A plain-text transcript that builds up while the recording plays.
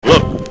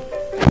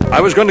I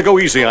was going to go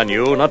easy on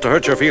you, not to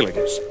hurt your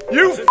feelings.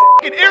 You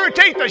f***ing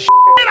irritate the shit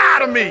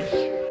out of me!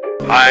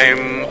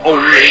 I'm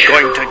only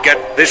going to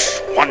get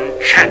this one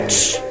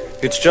chance.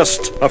 It's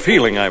just a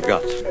feeling I've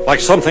got. Like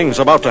something's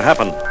about to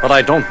happen, but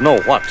I don't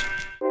know what.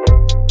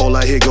 All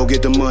I hear, go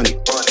get the money.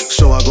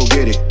 So I go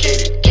get it.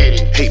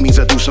 Hate means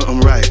I do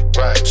something right.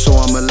 So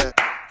I'ma let.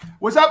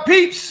 What's up,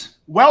 peeps?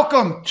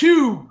 Welcome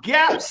to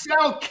Gap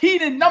Sell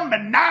Keenan number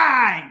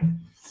 9.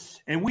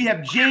 And we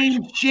have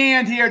James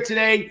Shand here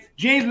today.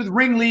 James with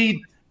Ringlead.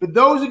 For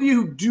those of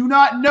you who do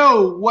not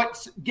know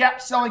what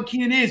Gap Selling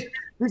Keenan is,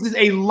 this is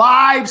a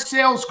live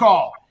sales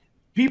call.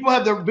 People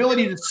have the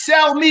ability to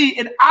sell me,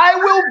 and I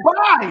will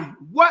buy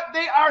what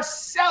they are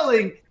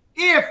selling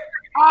if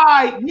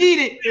I need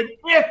it and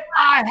if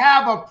I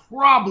have a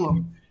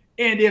problem.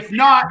 And if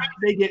not,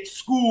 they get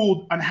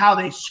schooled on how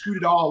they screwed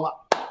it all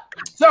up.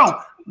 So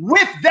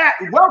with that,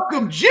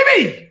 welcome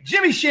Jimmy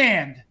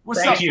Shand.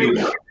 What's up? Thank you.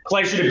 Baby?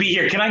 Pleasure to be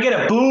here. Can I get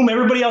a boom?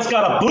 Everybody else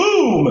got a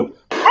boom.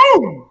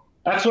 Boom.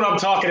 That's what I'm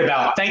talking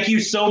about. Thank you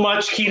so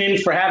much, Keenan,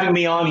 for having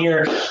me on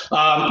here.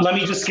 Let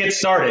me just get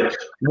started.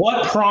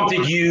 What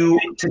prompted you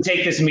to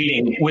take this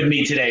meeting with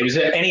me today? Was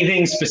there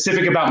anything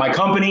specific about my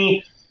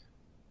company?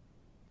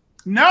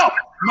 No,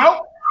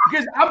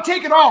 because I'm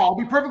taking all. I'll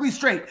be perfectly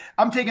straight.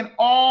 I'm taking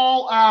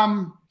all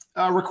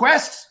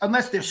requests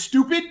unless they're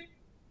stupid,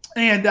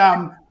 and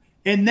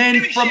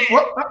then from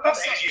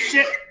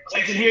shit,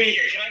 I can hear you.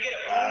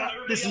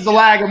 This is the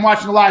lag. I'm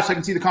watching the live, so I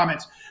can see the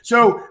comments.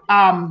 So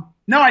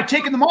no, I've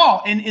taken them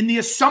all, and the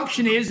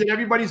assumption is that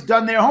everybody's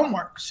done their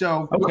homework.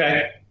 So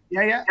okay,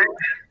 yeah.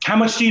 How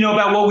much do you know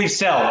about what we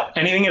sell?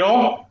 Anything at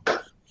all?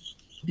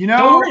 You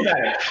know,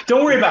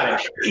 Don't worry about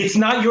it. It's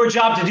not your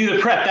job to do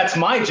the prep. That's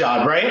my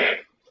job, right?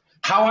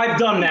 How I've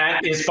done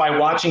that is by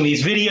watching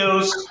these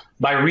videos,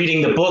 by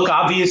reading the book,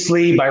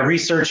 obviously, by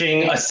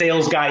researching A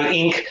Sales Guy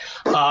Inc.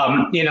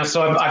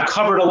 So I've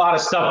covered a lot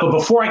of stuff. But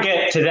before I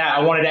get to that,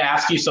 I wanted to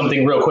ask you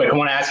something real quick. I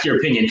want to ask your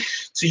opinion.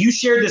 So you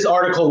shared this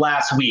article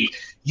last week.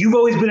 You've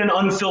always been an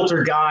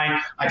unfiltered guy.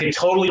 I can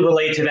totally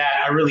relate to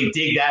that. I really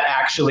dig that,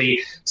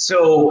 actually.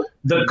 So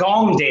the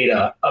Gong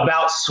data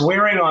about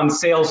swearing on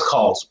sales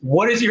calls,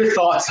 what is your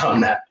thoughts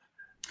on that?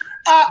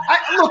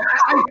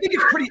 I think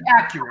it's pretty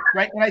accurate,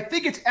 right? And I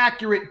think it's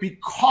accurate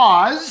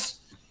because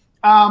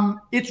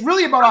it's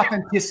really about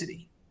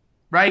authenticity,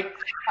 right?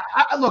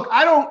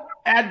 I don't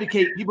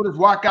advocate people just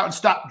walk out and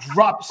start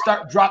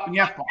dropping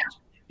F-bombs.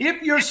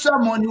 If you're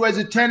someone who has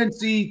a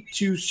tendency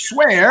to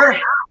swear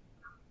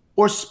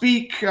or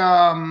speak,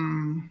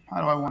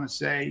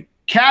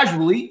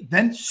 casually,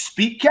 then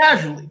speak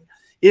casually.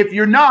 If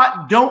you're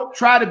not, don't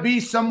try to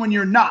be someone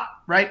you're not,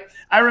 right?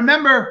 I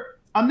remember,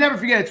 I'll never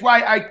forget, it's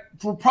why I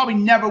will probably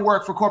never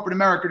work for corporate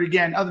America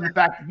again, other than the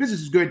fact that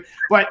business is good,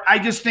 but I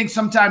just think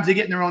sometimes they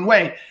get in their own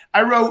way.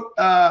 I wrote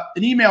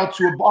an email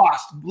to a boss,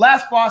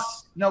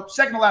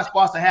 second to last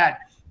boss I had,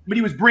 but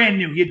he was brand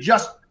new. He had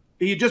just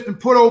been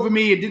put over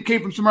me. It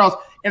came from somewhere else.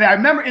 And I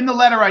remember in the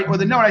letter or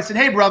the note, I said,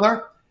 "Hey,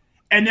 brother."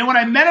 And then when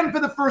I met him for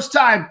the first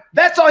time,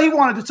 that's all he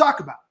wanted to talk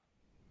about.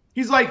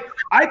 He's like,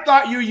 "I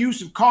thought your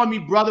use of calling me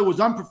brother was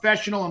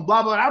unprofessional and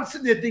blah, blah." And I'm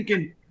sitting there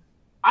thinking,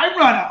 I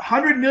run a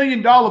 $100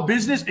 million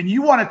business and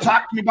you want to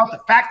talk to me about the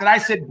fact that I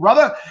said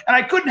brother? And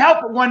I couldn't help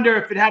but wonder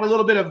if it had a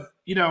little bit of,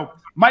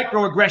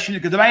 microaggression,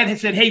 because if I had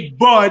said, "Hey,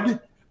 bud,"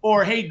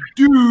 or "Hey,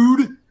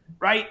 dude,"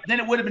 right, then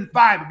it would have been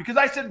fine. But because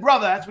I said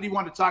brother, that's what he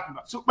wanted to talk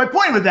about. So my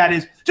point with that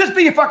is just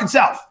be your fucking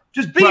self.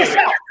 Just be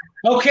yourself.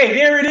 Okay,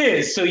 there it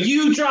is. So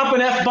you drop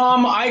an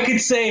F-bomb, I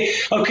could say,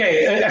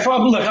 okay, I'm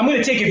going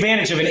to take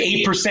advantage of an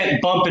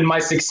 8% bump in my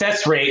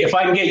success rate. If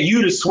I can get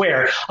you to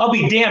swear, I'll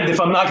be damned if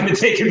I'm not going to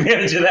take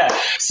advantage of that.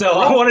 So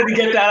I wanted to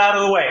get that out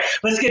of the way.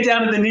 Let's get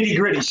down to the nitty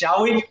gritty,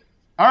 shall we?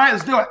 All right,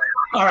 let's do it.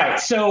 All right.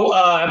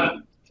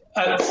 So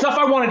stuff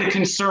I wanted to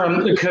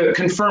confirm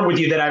with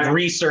you that I've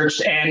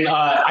researched, and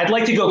I'd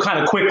like to go kind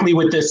of quickly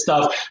with this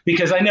stuff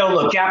because I know,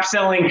 look, Gap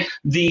Selling,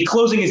 the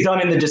closing is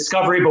done in the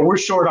discovery, but we're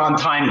short on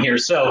time here.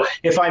 So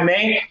if I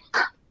may.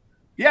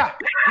 Yeah.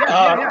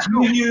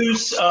 You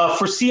use,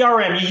 for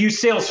CRM, you use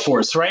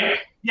Salesforce, right?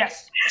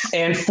 Yes.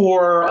 And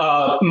for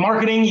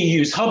marketing, you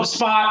use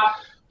HubSpot.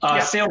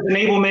 Sales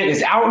enablement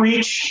is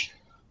Outreach.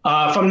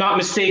 If I'm not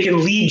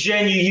mistaken, lead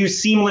gen, you use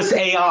Seamless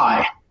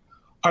AI.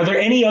 Are there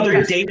any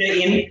other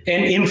data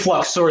and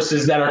influx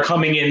sources that are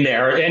coming in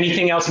there?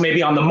 Anything else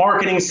maybe on the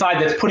marketing side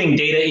that's putting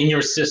data in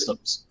your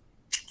systems?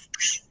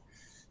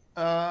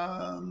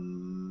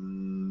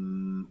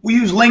 We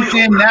use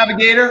LinkedIn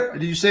Navigator.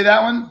 Did you say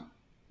that one?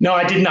 No,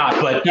 I did not,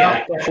 but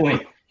yeah,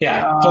 definitely.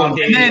 Yeah.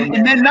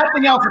 And then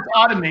nothing else is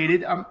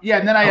automated. And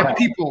then I have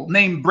people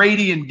named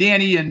Brady and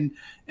Danny and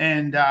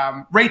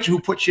Rachel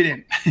who put shit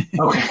in.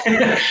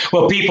 Okay.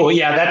 Well, people,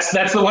 yeah,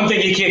 that's the one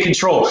thing you can't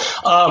control.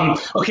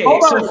 Okay.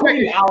 Hold so never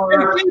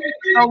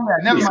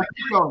mind.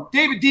 Keep going.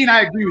 David Dean,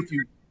 I agree with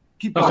you.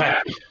 Keep going. Okay.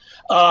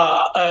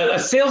 A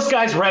sales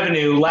guy's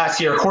revenue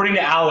last year, according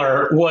to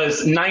Aller,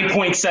 was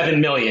 $9.7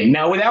 million.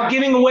 Now, without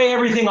giving away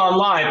everything on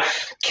live,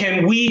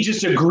 can we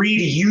just agree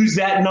to use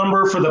that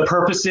number for the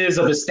purposes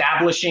of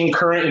establishing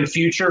current and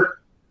future?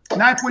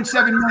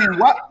 9.7 million.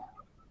 What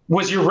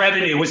was your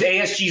revenue? Was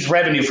ASG's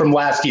revenue from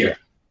last year,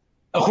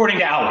 according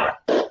to Aller?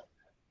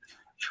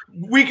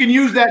 We can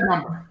use that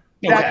number.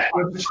 Okay.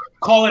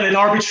 Call it an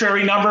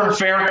arbitrary number.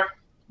 Fair.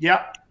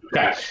 Yep.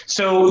 Okay.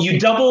 So you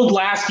doubled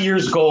last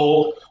year's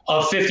goal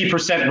of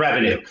 50%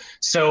 revenue.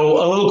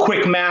 So a little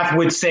quick math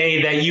would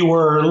say that you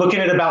were looking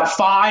at about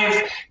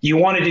 5. You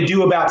wanted to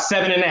do about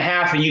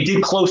 7.5, and you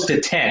did close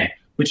to 10,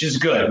 which is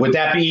good. Would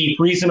that be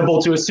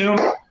reasonable to assume?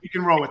 You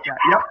can roll with that.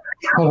 Yep.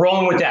 I'm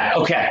rolling with that.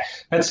 Okay.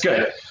 That's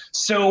good.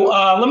 So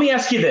let me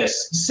ask you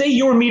this. Say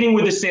you're meeting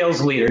with a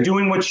sales leader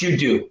doing what you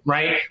do,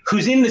 right?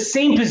 Who's in the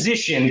same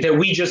position that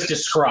we just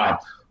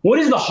described. What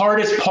is the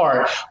hardest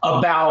part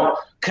about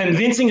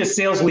convincing a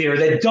sales leader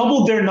that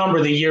doubled their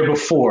number the year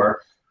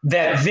before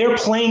that they're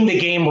playing the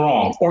game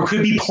wrong or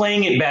could be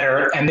playing it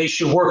better and they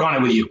should work on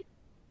it with you?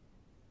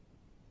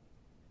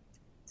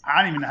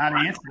 I don't even know how to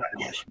answer that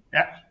question.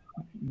 Yeah.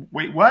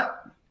 Wait, what?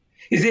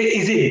 Is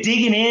it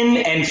digging in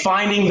and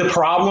finding the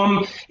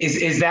problem?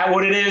 Is that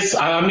what it is?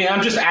 I mean,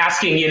 I'm just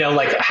asking, you know,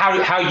 like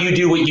how you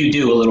do what you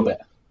do a little bit.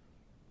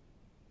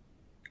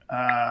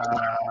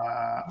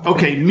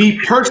 Okay, me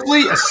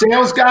personally, a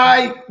sales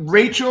guy,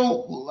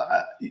 Rachel,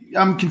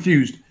 I'm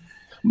confused.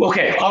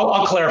 Okay,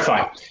 I'll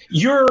clarify.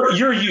 You're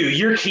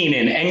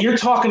Keenan, and you're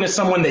talking to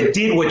someone that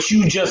did what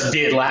you just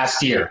did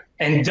last year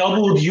and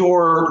doubled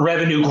your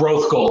revenue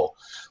growth goal.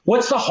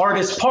 What's the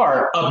hardest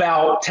part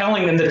about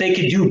telling them that they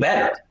could do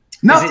better?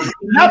 Nothing.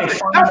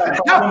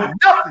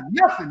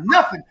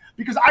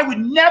 Because I would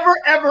never,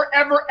 ever,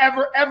 ever,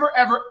 ever, ever,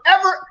 ever,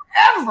 ever,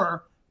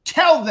 ever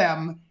tell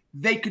them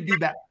they could do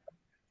better.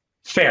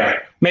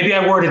 Fair. Maybe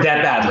I worded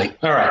that badly.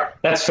 All right.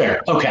 That's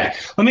fair. Okay.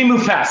 Let me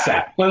move past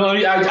that.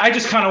 I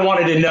just kind of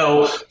wanted to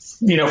know,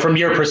 you know, from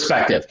your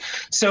perspective.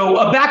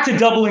 So back to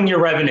doubling your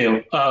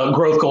revenue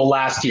growth goal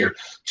last year.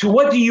 To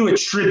what do you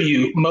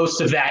attribute most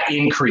of that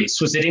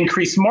increase? Was it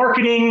increased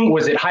marketing?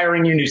 Was it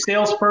hiring your new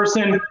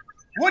salesperson?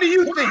 What do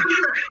you think?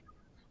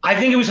 I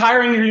think it was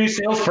hiring your new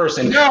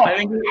salesperson. No.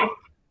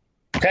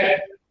 Okay.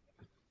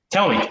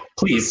 Tell me,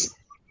 please.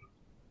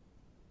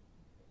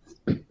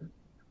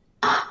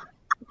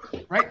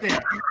 Right there.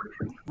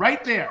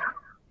 Right there.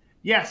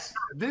 Yes.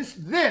 This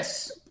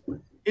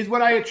is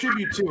what I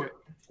attribute to it.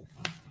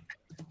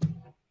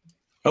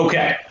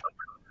 Okay.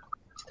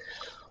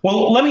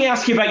 Well, let me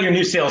ask you about your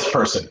new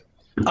salesperson.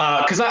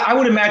 Because I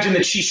would imagine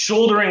that she's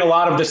shouldering a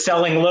lot of the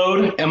selling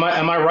load. Am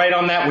I right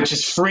on that? Which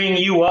is freeing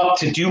you up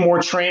to do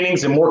more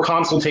trainings and more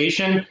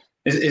consultation.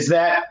 Is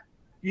that?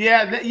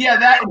 Yeah.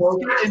 That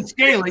and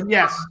scaling.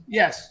 Yes.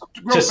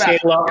 To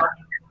scale up.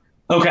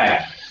 Okay.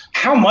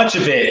 How much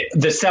of it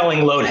the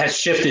selling load has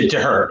shifted to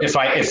her?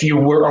 If you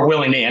are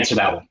willing to answer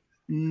that one.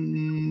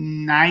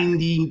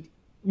 90.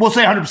 We'll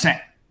say 100%.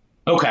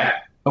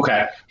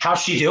 Okay. How's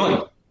she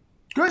doing?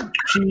 Good.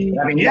 She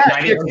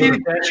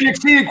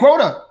exceeded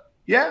quota.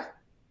 Yeah.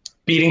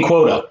 Beating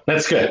quota.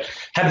 That's good.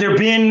 Have there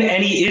been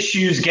any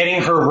issues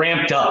getting her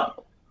ramped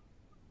up?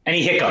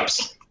 Any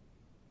hiccups?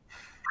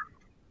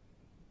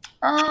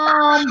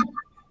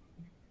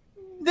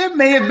 There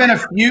may have been a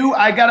few.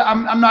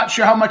 I'm not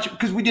sure how much,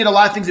 because we did a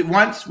lot of things at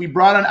once. We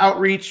brought on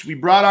Outreach. We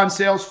brought on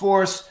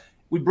Salesforce.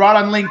 We brought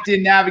on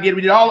LinkedIn Navigator.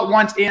 We did all at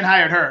once and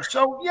hired her.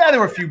 So yeah,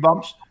 there were a few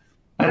bumps.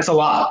 That's a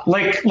lot.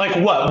 Like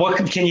what? What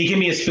can you give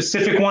me a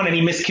specific one?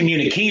 Any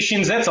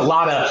miscommunications? That's a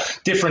lot of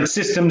different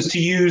systems to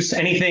use.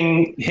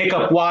 Anything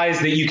hiccup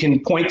wise that you can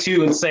point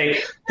to and say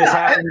this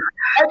happened?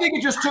 I think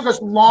it just took us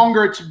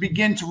longer to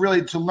begin to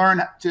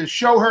learn to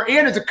show her,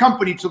 and as a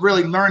company to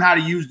really learn how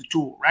to use the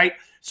tool, right?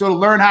 So to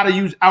learn how to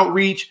use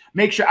Outreach,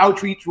 make sure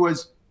Outreach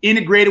was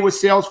integrated with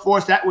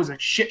Salesforce. That was a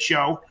shit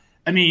show.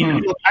 I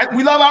mean,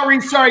 we love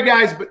Outreach. Sorry,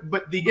 guys,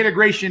 but the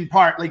integration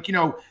part, like, you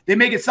know, they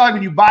make it sound like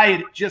when you buy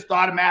it, it just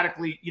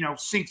automatically, you know,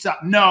 syncs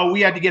up. No,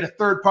 we had to get a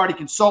third-party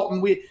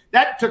consultant.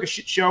 That took a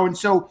shit show. And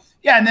so,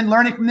 yeah, and then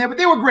learning from there. But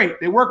they were great.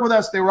 They worked with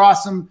us. They were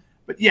awesome.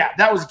 But, yeah,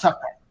 that was a tough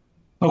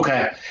part.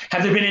 Okay.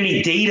 Have there been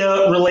any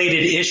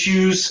data-related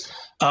issues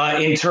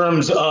in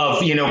terms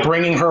of, you know,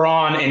 bringing her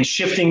on and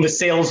shifting the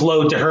sales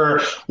load to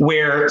her,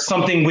 where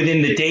something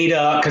within the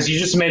data, because you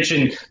just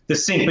mentioned the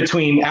sync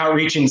between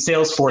Outreach and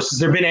Salesforce, has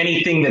there been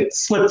anything that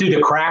slipped through the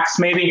cracks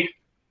maybe?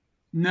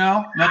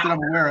 No, not that I'm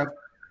aware of.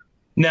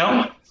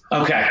 No?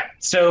 Okay.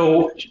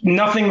 So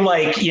nothing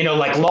like, you know,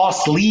 like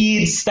lost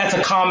leads. That's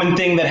a common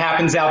thing that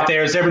happens out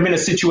there. Has there ever been a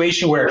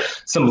situation where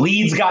some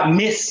leads got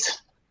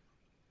missed?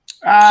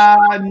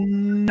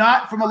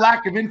 Not from a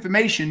lack of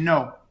information,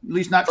 no. At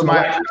least not to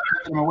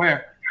I'm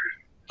aware.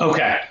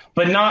 Okay,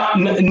 but not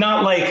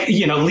like,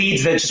 you know,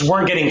 leads that just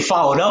weren't getting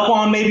followed up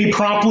on maybe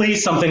promptly,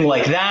 something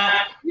like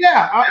that.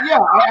 Yeah.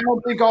 I don't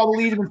think all the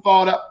leads have been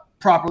followed up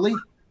properly.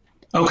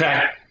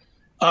 Okay.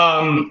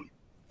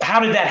 How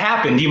did that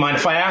happen? Do you mind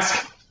if I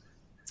ask?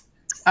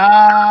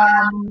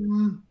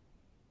 I'm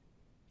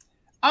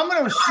going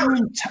to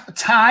assume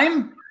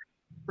time,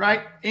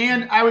 right?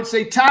 And I would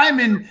say time,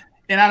 and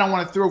I don't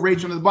want to throw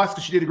Rachel under the bus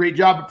because she did a great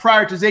job, but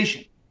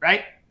prioritization,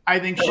 right? I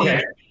think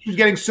she's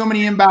getting so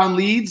many inbound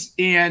leads,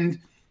 and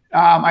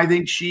I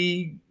think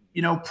she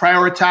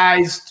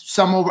prioritized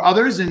some over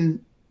others,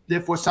 and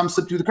therefore some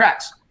slipped through the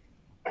cracks.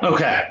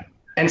 Okay.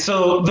 And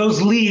so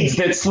those leads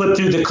that slipped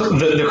through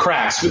the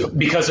cracks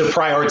because of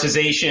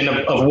prioritization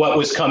of what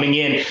was coming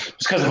in,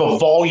 because of a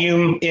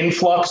volume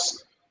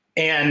influx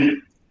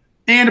and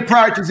a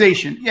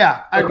prioritization.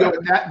 Yeah, I'd go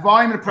with that.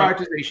 Volume and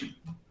prioritization.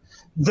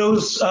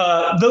 Those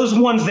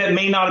ones that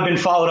may not have been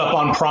followed up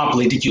on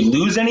promptly, did you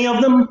lose any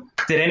of them?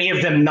 Did any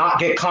of them not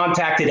get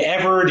contacted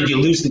ever? Did you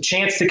lose the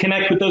chance to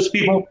connect with those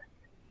people?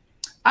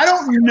 I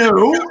don't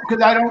know,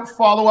 because I don't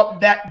follow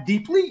up that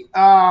deeply.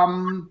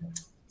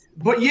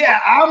 But yeah,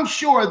 I'm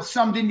sure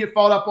some didn't get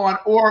followed up on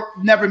or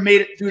never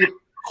made it through the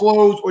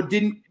close or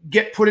didn't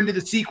get put into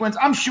the sequence.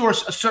 I'm sure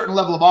a certain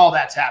level of all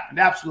that's happened.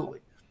 Absolutely.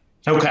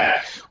 Okay.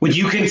 Would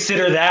you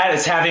consider that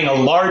as having a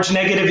large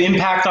negative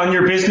impact on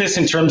your business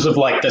in terms of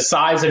like the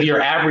size of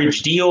your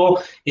average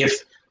deal? If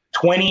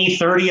 20,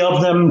 30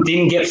 of them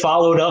didn't get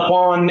followed up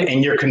on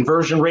and your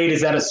conversion rate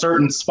is at a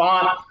certain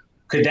spot,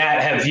 could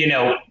that have,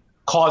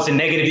 caused a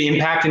negative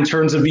impact in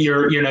terms of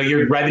your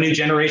revenue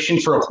generation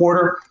for a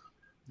quarter?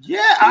 Yeah,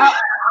 I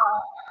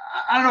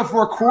don't know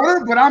for a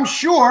quarter, but I'm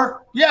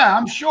sure. Yeah,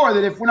 I'm sure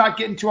that if we're not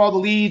getting to all the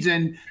leads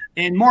and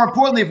more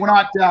importantly, if we're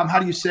not,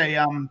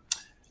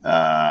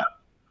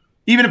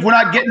 even if we're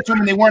not getting to them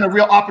and they weren't a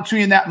real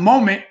opportunity in that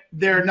moment,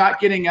 they're not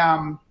getting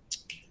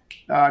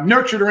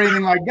nurtured or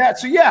anything like that.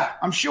 So yeah,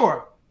 I'm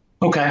sure.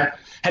 Okay.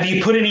 Have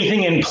you put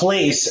anything in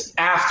place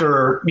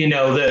after,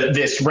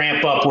 this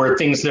ramp up where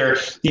things are,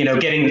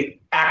 getting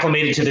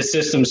acclimated to the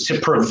systems to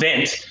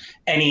prevent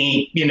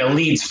any,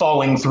 leads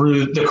falling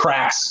through the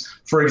cracks,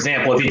 for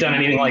example? Have you done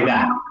anything like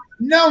that?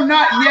 No,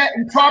 not yet.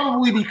 And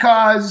probably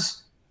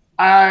because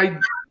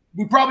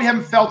we probably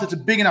haven't felt it's a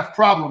big enough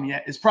problem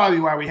yet. Is probably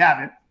why we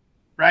haven't,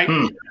 right?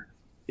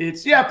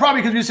 It's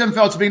probably because we just haven't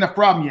felt it's a big enough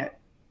problem yet.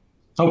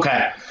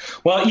 Okay.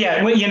 Well,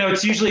 yeah,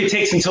 it's usually it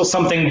takes until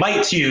something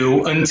bites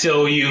you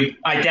until you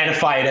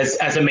identify it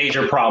as a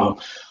major problem.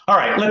 All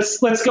right,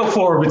 let's go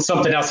forward with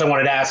something else I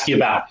wanted to ask you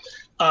about.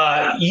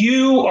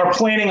 You are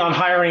planning on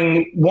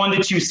hiring 1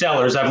 to 2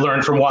 sellers, I've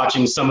learned from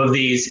watching some of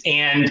these,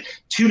 and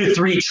 2 to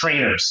 3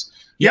 trainers.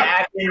 You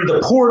add in the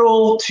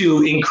portal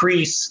to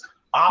increase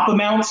op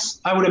amounts,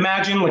 I would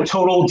imagine, like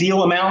total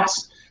deal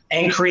amounts,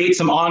 and create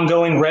some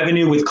ongoing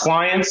revenue with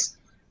clients.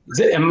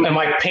 Am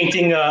I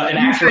painting an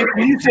accurate?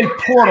 When you say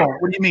portal,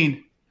 what do you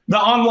mean? The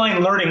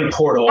online learning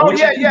portal. Oh,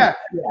 yeah.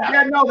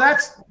 No,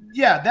 that's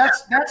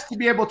to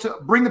be able to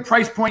bring the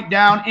price point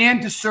down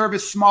and to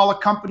service smaller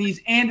companies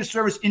and to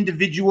service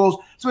individuals.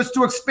 So it's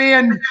to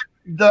expand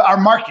our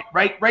market,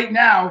 right? Right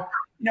now,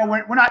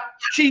 we're not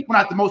cheap. We're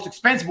not the most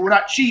expensive, but we're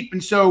not cheap.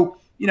 And so,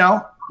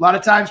 a lot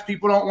of times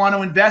people don't want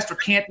to invest or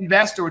can't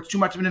invest or it's too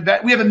much of an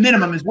invest. We have a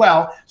minimum as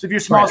well. So if you're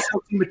a small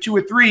sales team with 2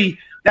 or 3,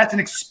 that's an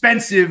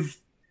expensive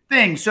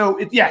thing. So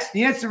yes,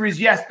 the answer is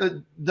yes.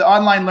 The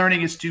online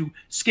learning is to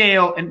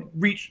scale and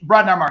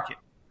broaden our market.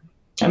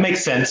 That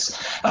makes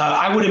sense.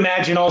 I would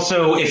imagine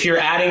also if you're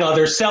adding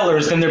other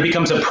sellers, then there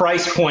becomes a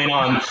price point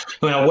on,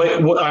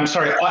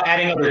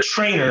 adding other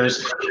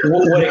trainers.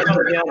 What it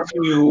comes down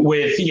to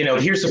with,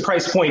 here's the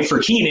price point for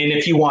Keenan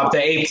if you want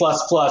the A++,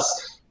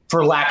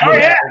 for lack of a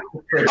better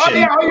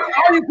description.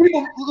 All you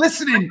people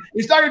listening,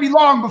 it's not going to be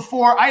long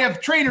before I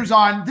have trainers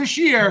on this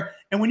year.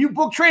 And when you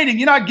book training,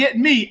 you're not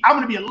getting me. I'm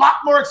going to be a lot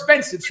more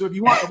expensive. So if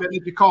you want, you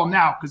can call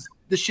now because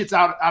this shit's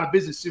out of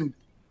business soon.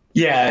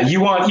 Yeah, you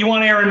want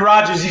Aaron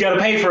Rodgers, you got to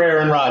pay for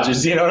Aaron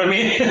Rodgers. You know what I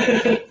mean?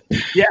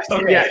 Yes.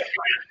 Okay. Yes.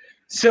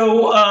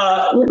 So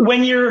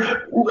when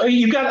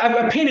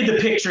I painted the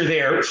picture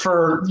there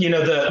for,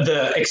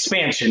 the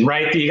expansion,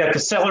 right? You got the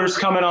sellers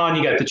coming on,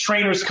 you got the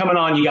trainers coming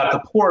on, you got the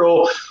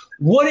portal.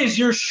 What is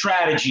your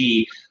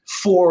strategy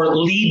for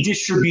lead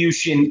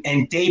distribution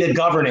and data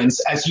governance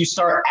as you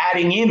start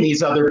adding in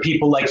these other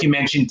people, like you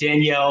mentioned,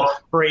 Danielle,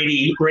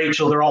 Brady,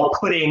 Rachel, they're all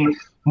putting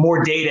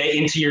more data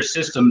into your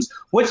systems.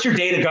 What's your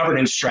data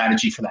governance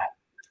strategy for that?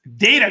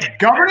 Data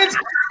governance?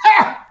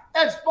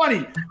 That's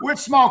funny. We're a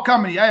small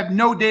company. I have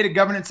no data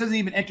governance. It hasn't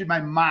even entered my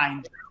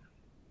mind.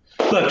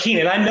 Look,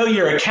 Keenan, I know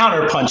you're a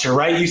counterpuncher,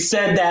 right? You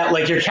said that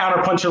like you're a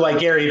counterpuncher like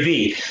Gary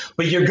Vee,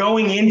 but you're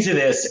going into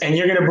this and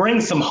you're going to bring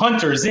some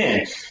hunters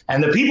in.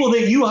 And the people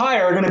that you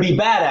hire are going to be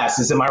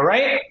badasses. Am I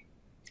right?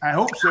 I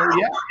hope so,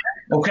 yeah.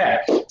 Okay.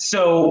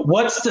 So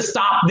what's to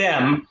stop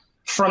them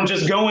from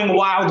just going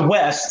Wild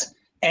West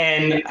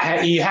and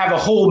you have a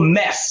whole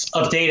mess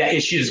of data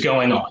issues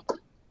going on?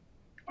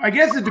 I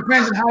guess it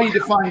depends on how you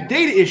define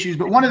data issues,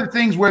 but one of the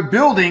things we're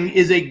building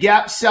is a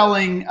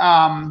gap-selling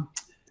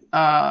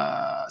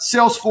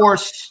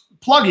Salesforce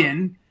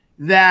plugin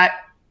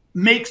that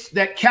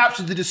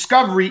captures the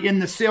discovery in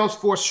the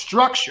Salesforce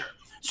structure.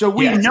 So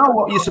we know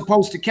what you're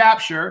supposed to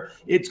capture.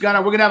 We're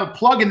gonna have a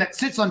plugin that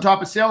sits on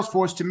top of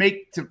Salesforce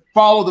to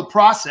follow the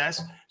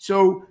process.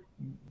 So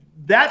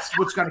that's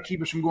what's going to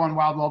keep us from going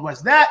wild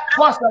west. That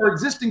plus our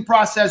existing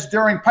process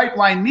during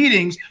pipeline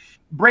meetings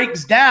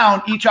breaks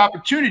down each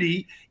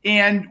opportunity.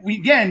 And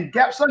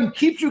gap selling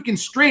keeps you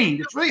constrained.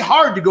 It's really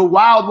hard to go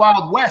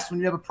wild west when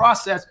you have a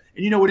process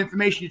and you know what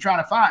information you're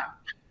trying to find.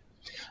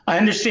 I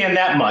understand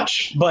that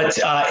much, but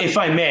if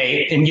I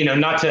may, and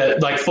not to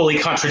like fully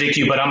contradict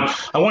you, but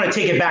I want to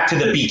take it back to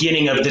the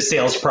beginning of the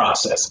sales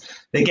process.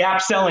 The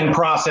gap selling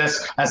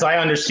process, as I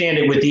understand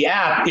it with the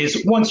app,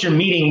 is once you're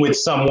meeting with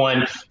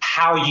someone,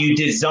 how you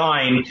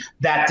design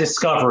that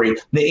discovery,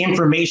 the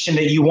information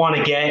that you want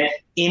to get,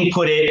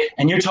 input it,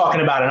 and you're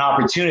talking about an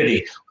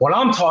opportunity. What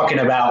I'm talking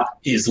about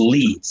is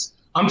leads.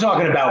 I'm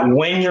talking about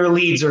when your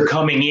leads are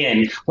coming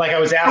in, like I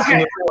was asking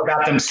before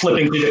about them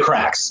slipping through the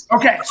cracks.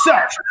 Okay, so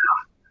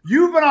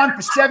you've been on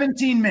for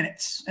 17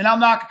 minutes, and I'll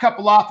knock a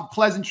couple off of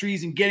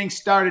pleasantries and getting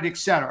started,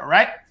 etc.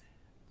 Right?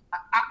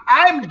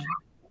 I'm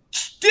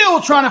still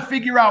trying to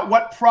figure out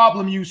what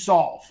problem you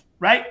solve.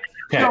 Right?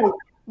 Okay. So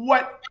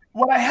what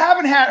I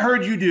haven't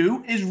heard you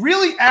do is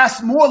really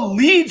ask more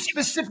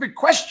lead-specific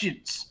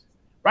questions.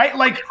 Right?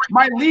 Like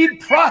my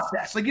lead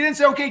process. Like you didn't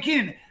say, okay,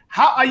 Keenan,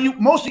 how are you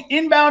mostly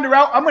inbound or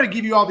out? I'm going to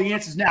give you all the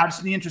answers now,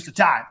 just in the interest of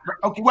time.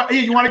 Okay, what?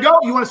 Here, you want to go?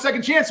 You want a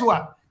second chance or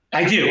what?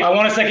 I do. I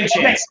want a second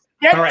chance.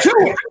 Get to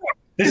it.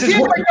 This is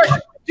what.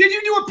 Did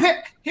you do a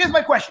pick? Here's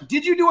my question.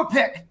 Did you do a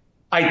pick?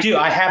 I do.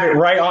 I have it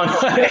right on.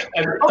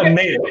 I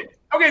made it.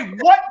 Okay,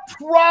 what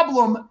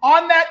problem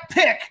on that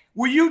pick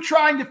were you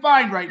trying to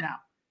find right now?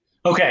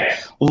 Okay,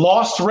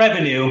 lost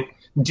revenue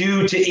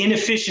due to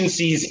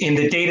inefficiencies in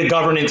the data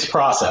governance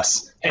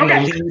process and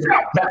the lead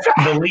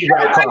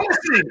route process.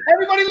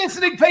 Everybody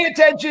listening, pay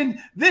attention.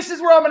 This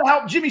is where I'm going to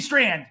help Jimmy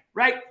Strand,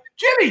 right?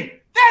 Jimmy,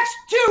 that's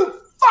too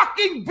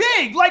fucking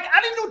big. Like,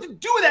 I didn't know what to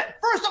do with that.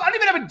 First off, I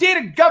didn't even have a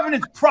data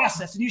governance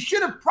process, and you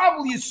should have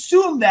probably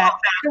assumed that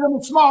because I'm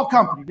a small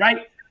company,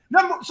 right?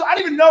 So I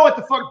don't even know what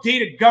the fuck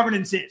data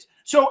governance is.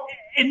 So,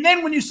 and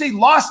then when you say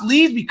lost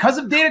leads because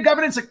of data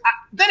governance, like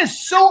that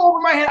is so over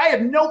my head. I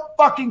have no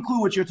fucking clue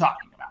what you're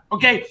talking about.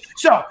 Okay,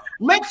 so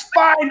let's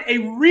find a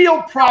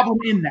real problem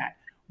in that.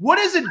 What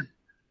is a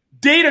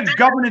data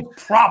governance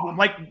problem?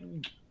 Like,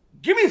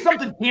 give me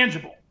something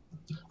tangible.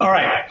 All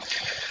right.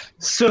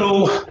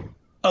 So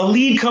a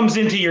lead comes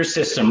into your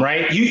system,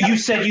 right? You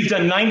said you've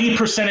done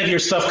 90% of your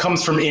stuff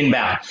comes from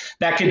inbound.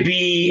 That could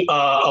be a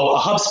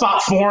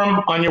HubSpot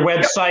form on your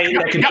website.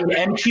 That could be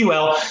an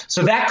MQL.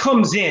 So that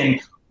comes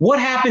in. What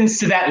happens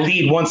to that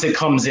lead once it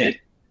comes in?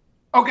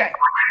 Okay.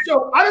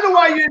 So I don't know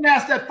why you didn't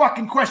ask that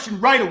fucking question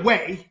right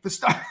away to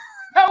start.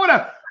 That would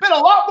have been a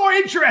lot more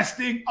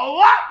interesting.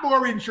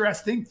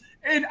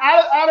 And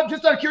out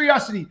of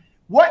curiosity,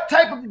 what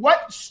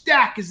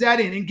stack is that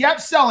in? In gap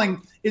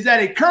selling, is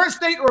that a current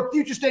state or a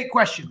future state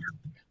question?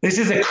 This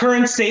is a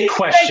current state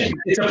question.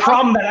 It's a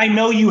problem that I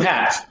know you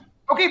have.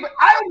 Okay, but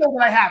I don't know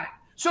that I have it.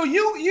 So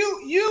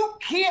you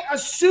can't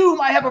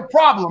assume I have a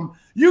problem.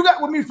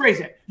 Let me phrase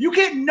it. You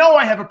can't know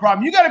I have a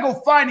problem. You got to go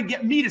find and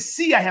get me to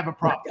see I have a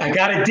problem. I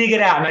got to dig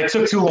it out, and I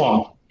took too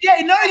long. Yeah,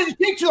 not only did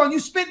it take too long, you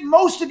spent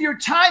most of your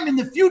time in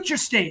the future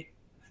state.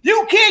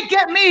 You can't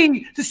get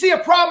me to see a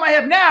problem I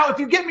have now if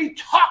you get me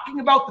talking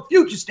about the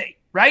future state,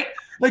 right?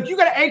 Like you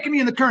got to anchor me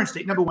in the current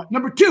state, number one.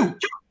 Number two,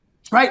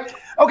 right?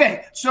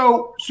 Okay,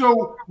 so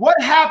what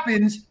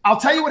happens, I'll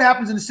tell you what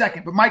happens in a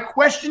second, but my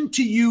question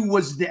to you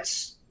was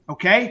this,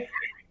 okay?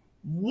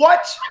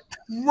 What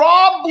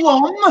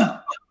problem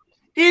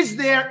is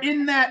there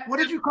in that? What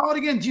did you call it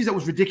again? Geez, that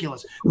was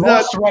ridiculous.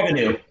 Lost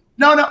revenue.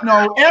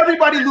 No.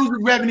 Everybody loses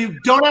revenue.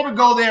 Don't ever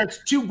go there.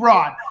 It's too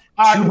broad.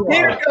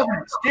 Data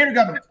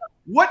governance.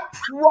 What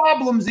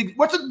problems?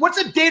 What's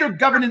a data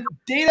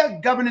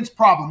governance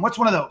problem? What's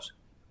one of those?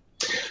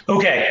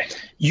 Okay,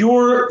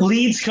 your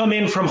leads come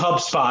in from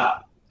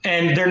HubSpot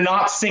and they're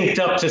not synced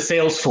up to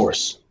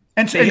Salesforce.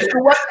 And so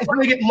what?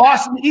 They get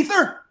lost in the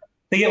ether?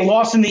 They get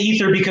lost in the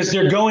ether because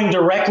they're going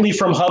directly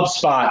from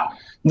HubSpot.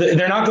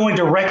 They're not going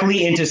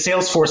directly into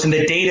Salesforce, and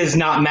the data is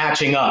not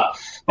matching up.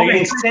 They're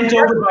getting sent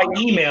over by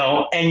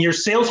email, and your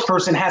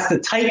salesperson has to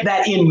type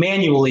that in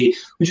manually,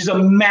 which is a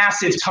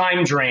massive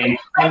time drain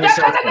on the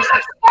salesperson.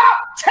 Stop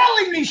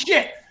telling me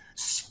shit.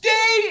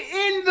 Stay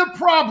in the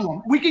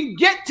problem. We can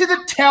get to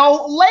the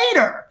tell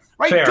later,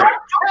 right? Fair.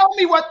 Don't tell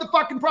me what the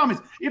fucking problem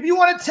is. If you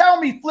want to tell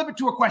me, flip it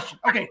to a question.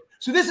 Okay,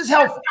 so this is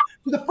helpful.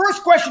 So the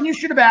first question you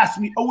should have asked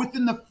me, or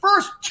within the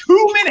first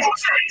 2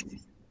 minutes,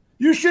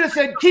 you should have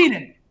said,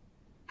 Keenan,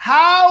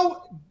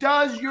 how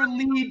does your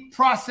lead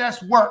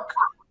process work?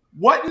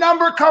 What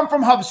number come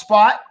from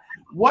HubSpot?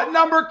 What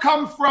number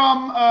come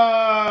from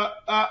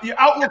your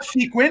Outlook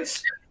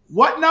sequence?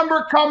 What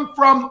number come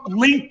from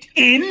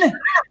LinkedIn,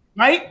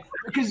 right?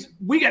 Because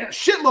we get a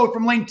shitload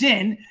from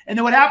LinkedIn. And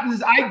then what happens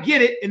is I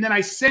get it, and then I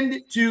send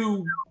it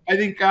to, I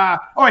think,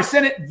 I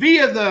send it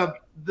via the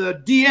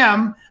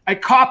DM. I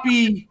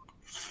copy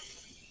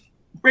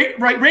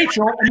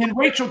Rachel, and then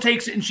Rachel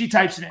takes it and she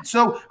types it in.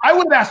 So I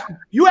would have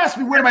asked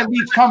me where do my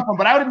leads come from,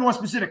 but I would have been more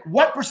specific.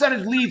 What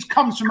percentage leads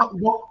comes from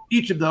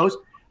each of those?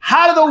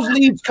 How do those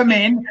leads come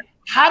in?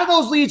 How do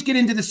those leads get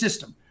into the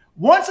system?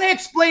 Once I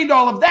explained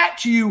all of that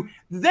to you,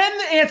 then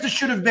the answer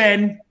should have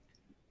been,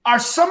 are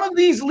some of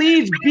these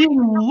leads being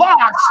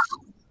lost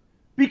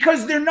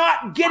because they're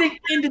not getting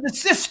into the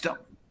system?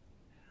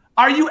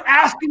 Are you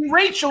asking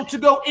Rachel to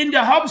go into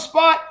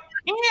HubSpot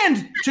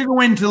and to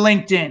go into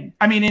LinkedIn?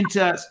 I mean,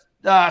 into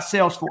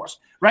Salesforce.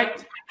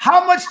 right?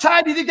 How much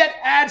time do you think that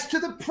adds to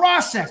the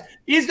process?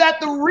 Is that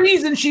the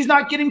reason she's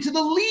not getting to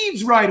the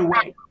leads right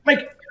away?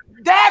 Like,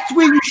 that's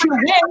where you should have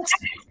went,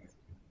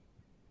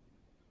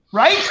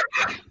 right?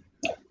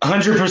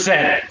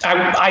 100%.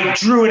 I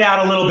drew it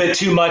out a little bit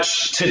too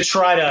much to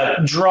try to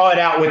draw it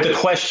out with the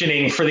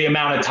questioning for the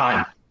amount of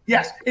time.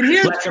 Yes. And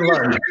here's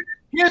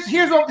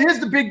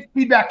the big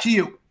feedback to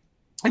you.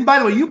 And by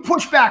the way, you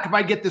push back if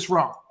I get this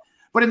wrong.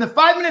 But in the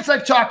 5 minutes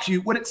I've talked to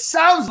you, what it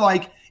sounds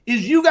like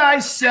is you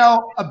guys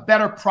sell a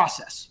better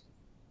process.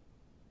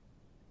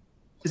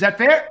 Is that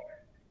fair?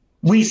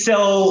 We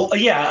sell,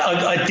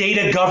 a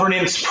data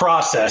governance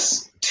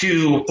process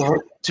to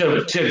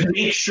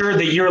make sure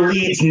that your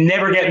leads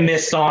never get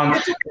missed on.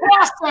 It's a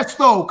process,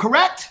 though,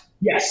 correct?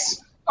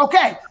 Yes.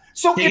 Okay.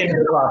 So if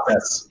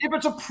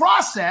it's a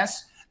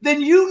process, then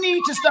you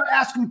need to start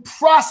asking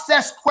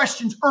process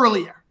questions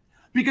earlier,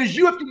 because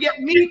you have to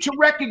get me to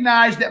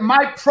recognize that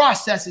my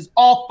process is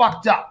all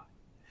fucked up.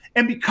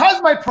 And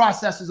because my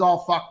process is all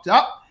fucked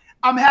up,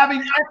 I'm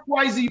having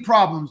XYZ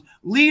problems.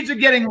 Leads are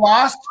getting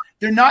lost.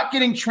 They're not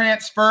getting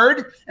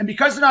transferred. And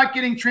because they're not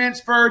getting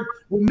transferred,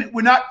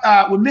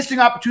 we're missing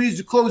opportunities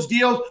to close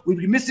deals. We'd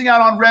be missing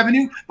out on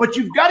revenue. But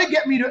you've got to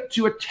get me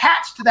to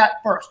attach to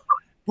that first.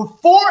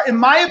 Before, in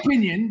my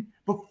opinion,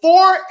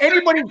 before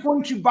anybody's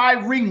going to buy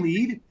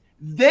Ringlead,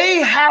 they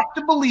have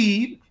to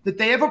believe that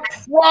they have a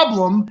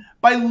problem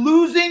by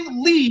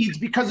losing leads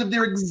because of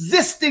their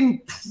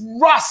existing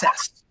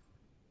process.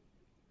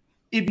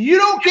 If you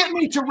don't get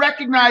me to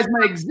recognize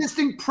my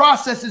existing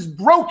process is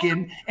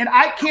broken and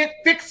I can't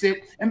fix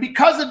it, and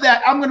because of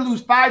that, I'm going to lose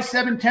 5,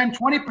 7, 10,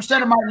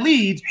 20% of my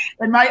leads.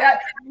 And by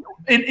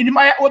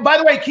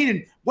the way,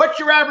 Keenan, what's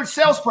your average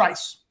sales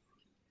price?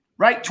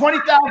 Right?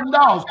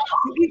 $20,000.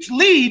 Each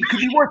lead could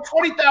be worth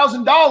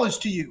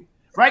 $20,000 to you.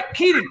 Right?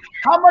 Keenan,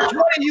 how much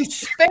money are you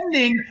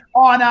spending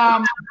on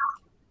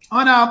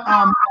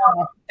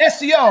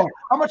SEO?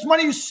 How much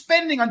money are you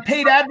spending on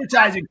paid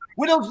advertising?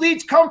 Where those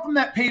leads come from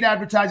that paid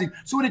advertising?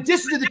 So in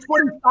addition to the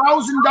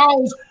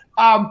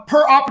 $20,000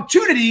 per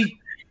opportunity,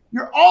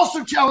 you're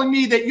also telling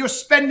me that you're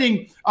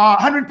spending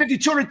 $150,000,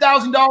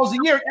 $200,000 a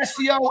year in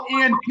SEO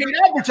and paid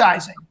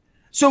advertising.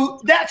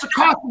 So that's a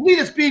cost of lead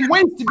that's being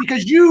wasted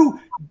because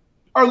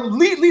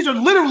leads are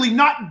literally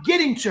not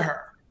getting to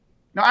her.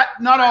 Now,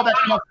 not all that's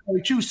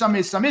necessarily true. Some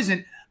is, some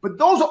isn't. But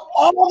those are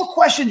all the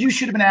questions you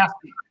should have been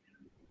asking.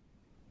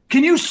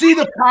 Can you see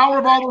the power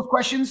of all those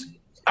questions?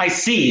 I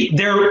see.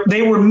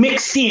 They were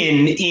mixed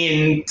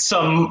in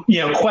some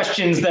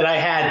questions that I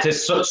had to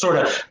sort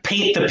of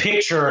paint the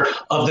picture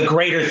of the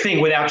greater thing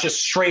without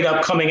just straight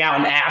up coming out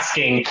and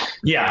asking.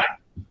 Yeah.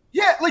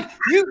 Yeah, like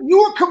you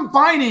were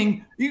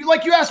combining. You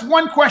asked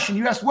one question.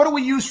 You asked, "What do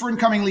we use for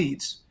incoming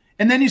leads?"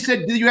 And then you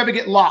said, "Did you ever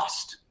get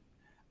lost?"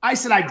 I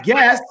said, "I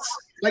guess."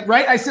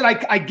 Right? I said,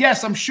 I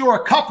guess, I'm sure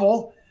a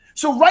couple.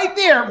 So right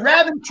there,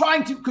 rather than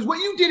trying to, because what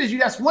you did is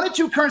you asked 1 or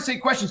 2 current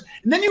state questions,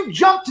 and then you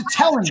jumped to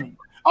telling me,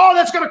 oh,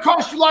 that's going to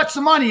cost you lots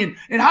of money.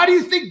 And how do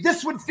you think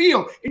this would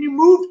feel? And you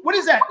moved, what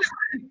is that?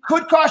 It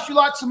could cost you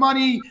lots of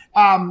money.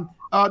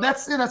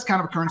 That's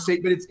kind of a current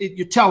state, but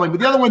you're telling.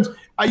 But the other ones,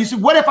 you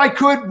said, what if I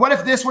could? What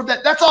if this? What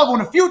that? That's all going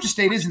to future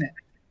state, isn't it?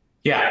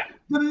 Yeah.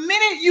 The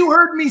minute you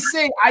heard me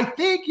say, I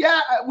think,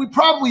 we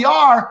probably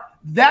are,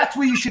 that's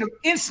where you should have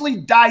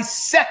instantly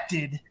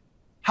dissected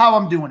how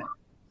I'm doing it.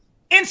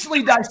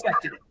 Instantly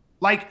dissected it.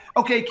 Like,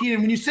 okay,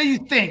 Keenan, when you say you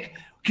think,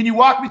 can you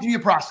walk me through your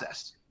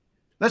process?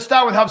 Let's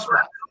start with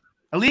HubSpot.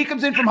 A lead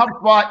comes in from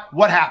HubSpot.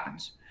 What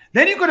happens?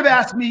 Then you could have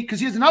asked me, because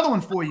here's another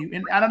one for you,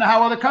 and I don't know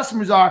how other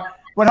customers are,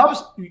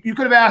 but you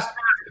could have asked,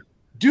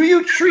 do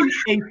you treat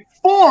a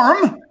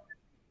form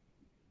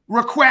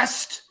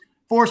request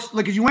for,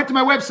 like, because you went to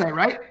my website,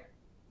 right?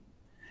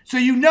 So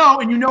you know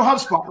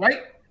HubSpot,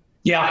 right?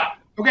 Yeah.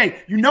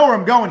 Okay, you know where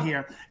I'm going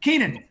here.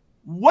 Keenan,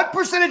 what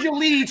percentage of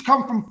leads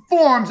come from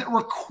forms that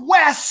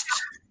request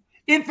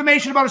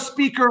information about a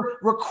speaker,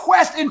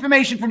 request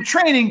information from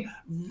training,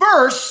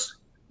 versus,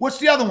 what's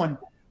the other one?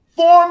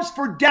 Forms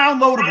for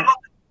downloadable.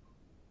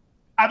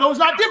 Are those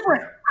not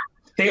different?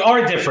 They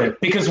are different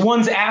because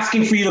one's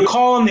asking for you to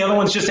call them, the other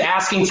one's just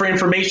asking for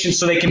information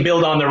so they can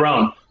build on their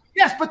own.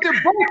 Yes, but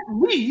they're both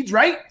leads,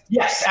 right?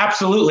 Yes,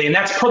 absolutely. And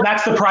that's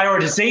the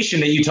prioritization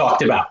that you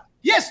talked about.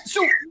 Yes,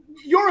 so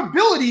your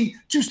ability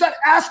to start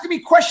asking me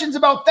questions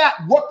about that,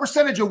 what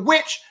percentage of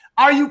which,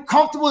 are you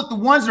comfortable that the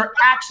ones that are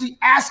actually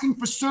asking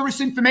for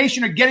service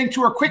information are getting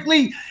to her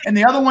quickly and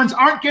the other ones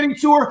aren't getting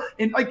to her?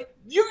 And like,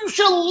 you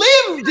should have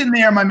lived in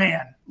there, my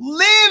man.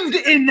 Lived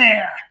in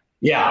there.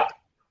 Yeah.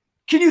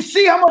 Can you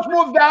see how much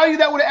more value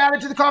that would have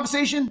added to the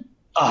conversation?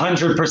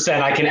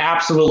 100%. I can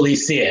absolutely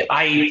see it.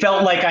 I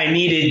felt like I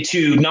needed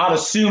to not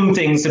assume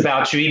things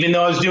about you, even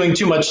though I was doing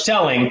too much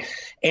telling.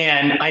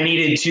 And I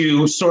needed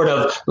to sort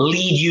of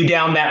lead you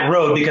down that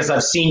road because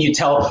I've seen you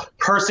tell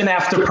person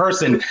after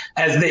person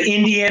as the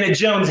Indiana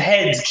Jones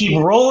heads keep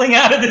rolling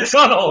out of the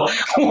tunnel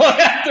one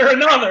after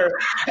another.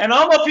 And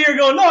I'm up here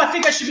going, no, I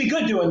think I should be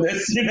good doing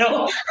this,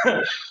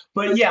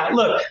 But yeah,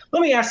 look,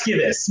 let me ask you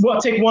this. Well,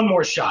 I'll take one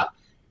more shot.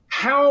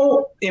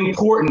 how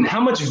important,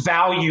 how much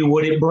value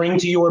would it bring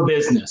to your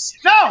business?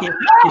 No.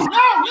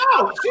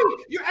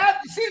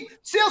 See,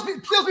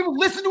 salespeople,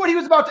 listen to what he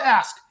was about to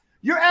ask.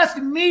 You're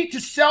asking me to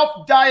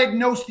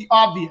self-diagnose the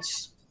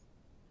obvious.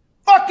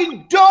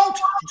 Fucking don't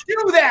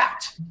do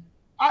that.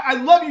 I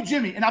love you,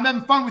 Jimmy, and I'm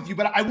having fun with you,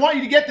 but I want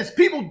you to get this.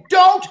 People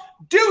don't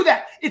do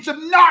that. It's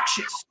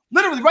obnoxious.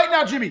 Literally, right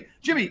now, Jimmy,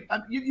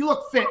 you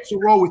look fit, so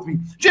roll with me.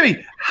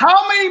 Jimmy,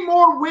 how many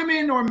more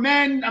women or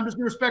men, I'm just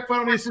being respectful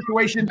of this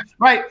situation,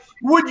 right,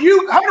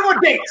 how many more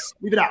dates,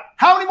 leave it out,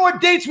 how many more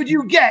dates would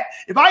you get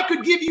if I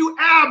could give you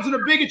abs and a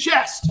bigger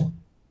chest?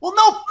 Well,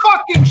 no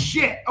fucking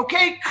shit,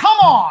 okay? Come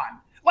on.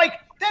 Like,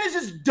 that is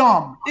just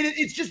dumb.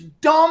 It's just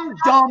dumb,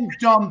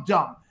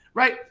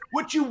 right?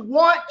 What you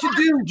want to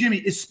do, Jimmy,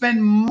 is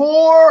spend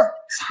more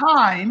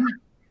time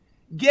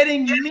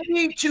getting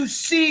me to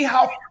see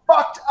how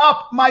fucked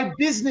up my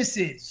business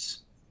is.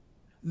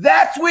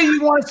 That's where you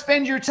want to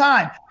spend your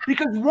time.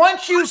 Because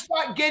once you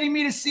start getting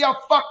me to see how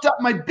fucked up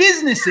my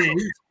business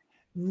is,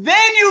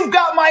 then you've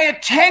got my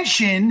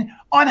attention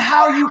on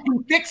how you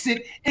can fix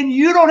it, and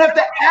you don't have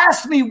to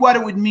ask me what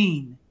it would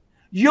mean.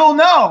 You'll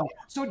know.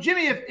 So,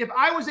 Jimmy, if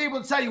I was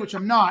able to tell you, which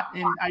I'm not,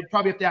 and I'd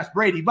probably have to ask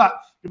Brady, but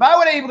if I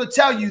were able to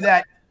tell you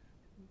that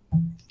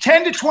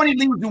 10 to 20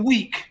 leads a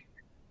week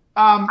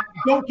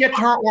don't get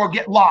to her or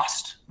get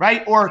lost,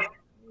 right? Or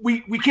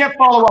we can't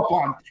follow up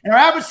on. And our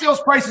average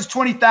sales price is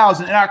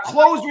 $20,000 and our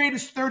close rate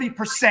is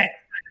 30%.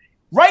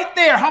 Right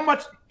there, how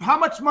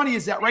much money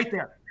is that right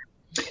there?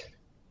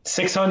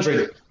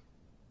 600.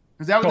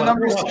 Is that what the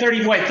number is?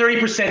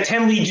 30%,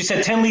 10 leads. You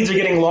said 10 leads are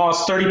getting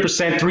lost,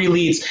 30%, 3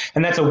 leads,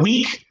 and that's a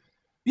week?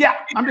 Yeah,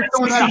 I'm just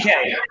throwing that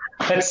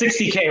out. That's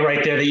 $60K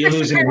right there that you're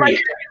losing a week.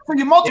 So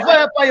you multiply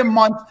that by a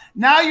month.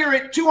 Now you're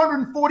at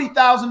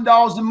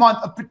 $240,000 a month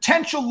of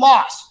potential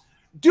loss.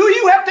 Do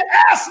you have to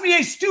ask me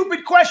a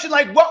stupid question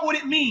like, what would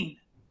it mean?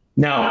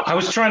 No, I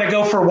was trying to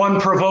go for one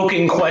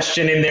provoking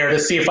question in there to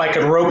see if I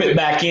could rope it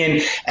back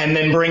in and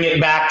then bring it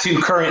back to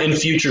current and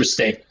future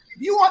state.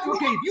 If you want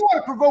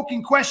a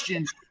provoking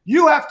question,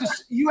 you have to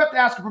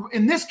ask.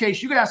 In this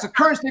case, you could ask a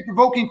current state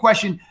provoking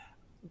question.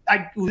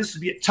 This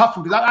would be a tough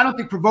one because I don't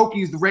think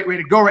provoking is the right way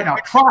to go right now.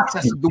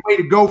 Process is the way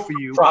to go for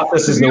you.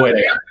 Process is the way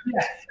to go.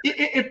 Yeah.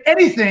 If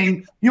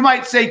anything, you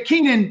might say,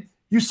 Keenan,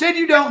 you said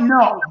you don't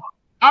know.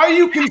 Are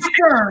you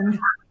concerned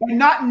by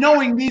not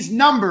knowing these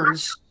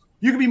numbers?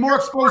 You can be more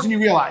exposed than you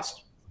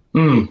realized.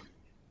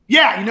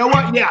 Yeah, you know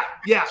what?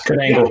 Yeah. Good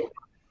angle.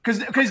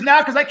 Because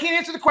I can't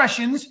answer the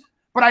questions,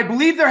 but I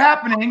believe they're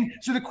happening.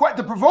 So the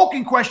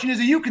provoking question is,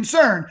 are you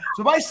concerned?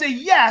 So if I say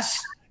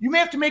yes, you may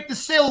have to make the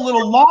sale a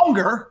little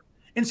longer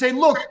and say,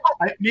 look,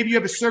 maybe you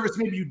have a service,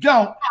 maybe you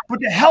don't, but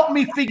to help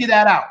me figure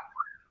that out.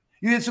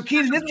 So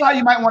Keenan, this is how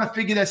you might want to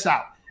figure this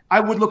out. I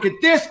would look at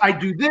this, I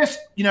do this,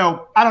 I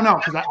don't know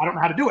because I don't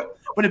know how to do it.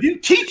 But if you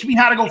teach me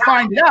how to go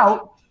find it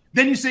out,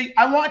 then you say,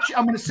 I'm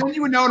going to send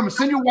you a note, I'm going to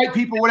send you white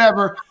people,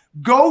 whatever.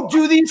 Go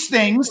do these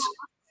things,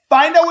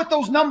 find out what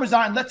those numbers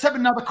are, and let's have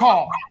another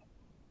call.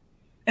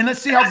 And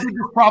let's see how big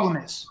this problem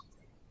is.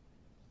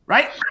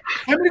 Right?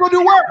 Everybody go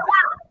do work.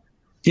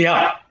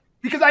 Yeah.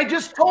 Because I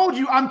just told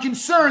you I'm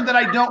concerned that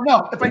I don't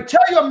know. If I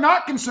tell you I'm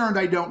not concerned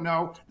I don't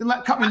know, then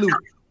cut me loose.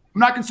 I'm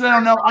not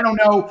concerned I don't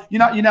know.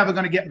 You're never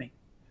going to get me.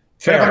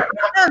 Fair. If I'm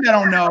concerned I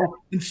don't know,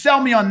 then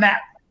sell me on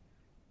that.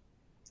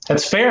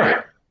 That's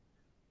fair.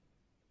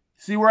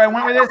 See where I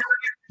went with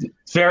this?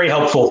 Very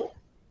helpful.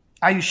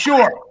 Are you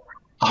sure?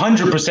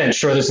 100%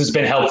 sure this has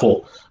been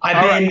helpful.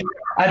 I've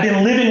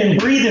been living and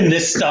breathing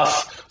this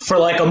stuff for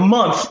like a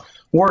month,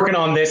 working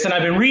on this, and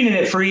I've been reading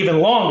it for even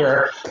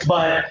longer,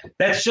 but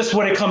that's just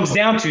what it comes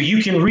down to.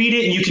 You can read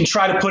it and you can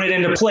try to put it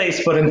into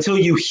place, but until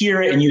you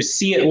hear it and you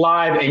see it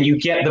live and you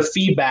get the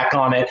feedback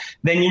on it,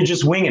 then you're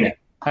just winging it.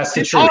 That's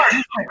the truth.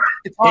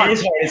 It's hard. It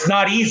is hard. It's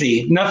not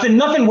easy.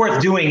 Nothing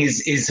worth doing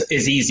is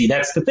easy.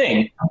 That's the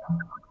thing.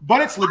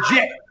 But it's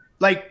legit.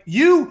 Like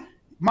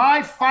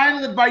my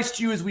final advice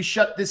to you as we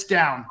shut this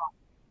down,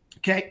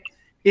 okay,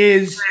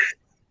 is,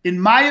 in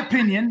my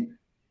opinion,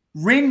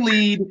 Ring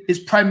Lead is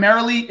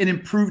primarily an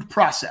improved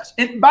process.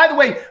 And by the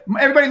way,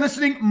 everybody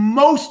listening,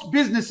 most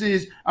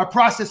businesses are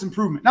process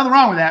improvement. Nothing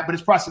wrong with that, but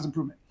it's process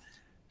improvement.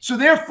 So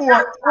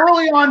therefore,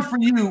 early on for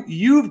you,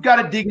 you've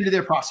got to dig into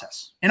their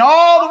process. And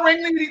all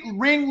the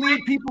Ring Lead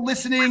people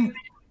listening,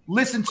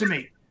 listen to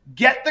me.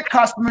 Get the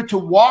customer to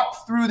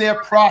walk through their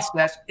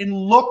process and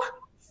look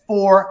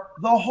for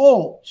the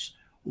holes.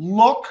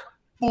 Look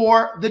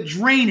for the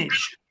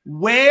drainage.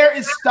 Where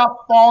is stuff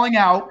falling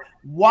out?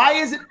 Why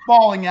is it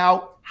falling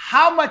out?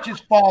 How much is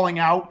falling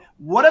out?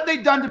 What have they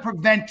done to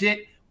prevent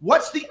it?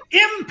 What's the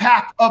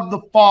impact of the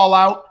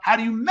fallout? How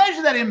do you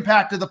measure that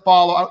impact of the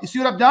fallout? You see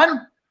what I've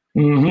done?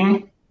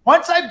 Mm-hmm.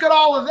 Once I've got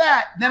all of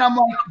that, then I'm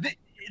like,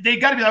 they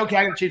got to be like, okay,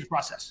 I got to change the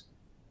process.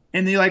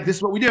 And they're like, this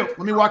is what we do. Let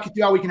me walk you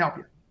through how we can help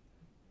you.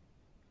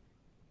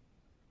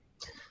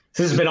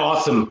 This has been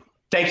awesome.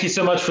 Thank you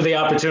so much for the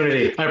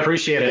opportunity. I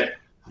appreciate it.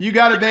 You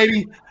got it,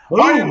 baby.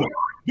 Boom. Boom.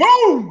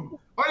 All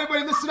right,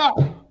 everybody, listen up.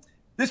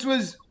 This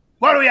was,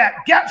 what are we at?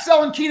 Gap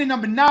Selling Keenan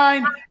number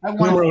 9. I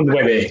want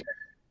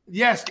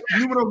Yes,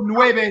 numero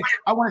nueve.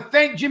 I want to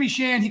thank Jimmy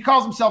Shan. He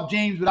calls himself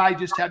James, but I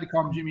just had to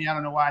call him Jimmy. I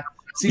don't know why.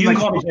 You can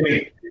call me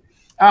Jimmy.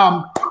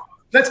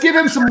 Let's give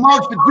him some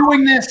love for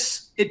doing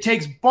this. It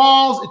takes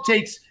balls. It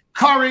takes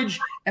courage,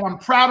 and I'm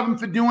proud of him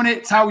for doing it.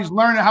 It's how he's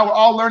learning, how we're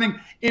all learning.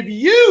 If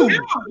you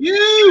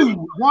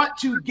want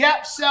to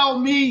gap sell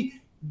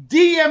me,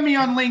 DM me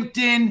on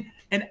LinkedIn,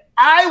 and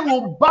I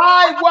will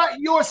buy what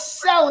you're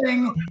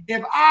selling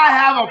if I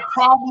have a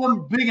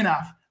problem big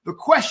enough. The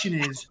question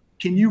is,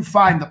 can you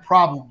find the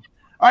problem?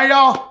 All right,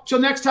 y'all. Till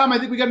next time, I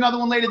think we got another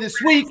one later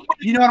this week.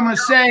 You know what I'm going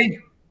to say.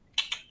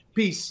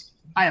 Peace.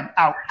 I am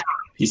out.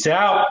 Peace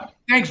out.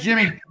 Thanks,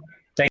 Jimmy.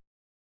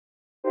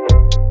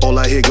 All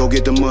I hear, go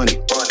get the money.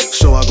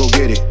 So I go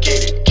get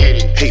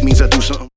it. Hate means I do something.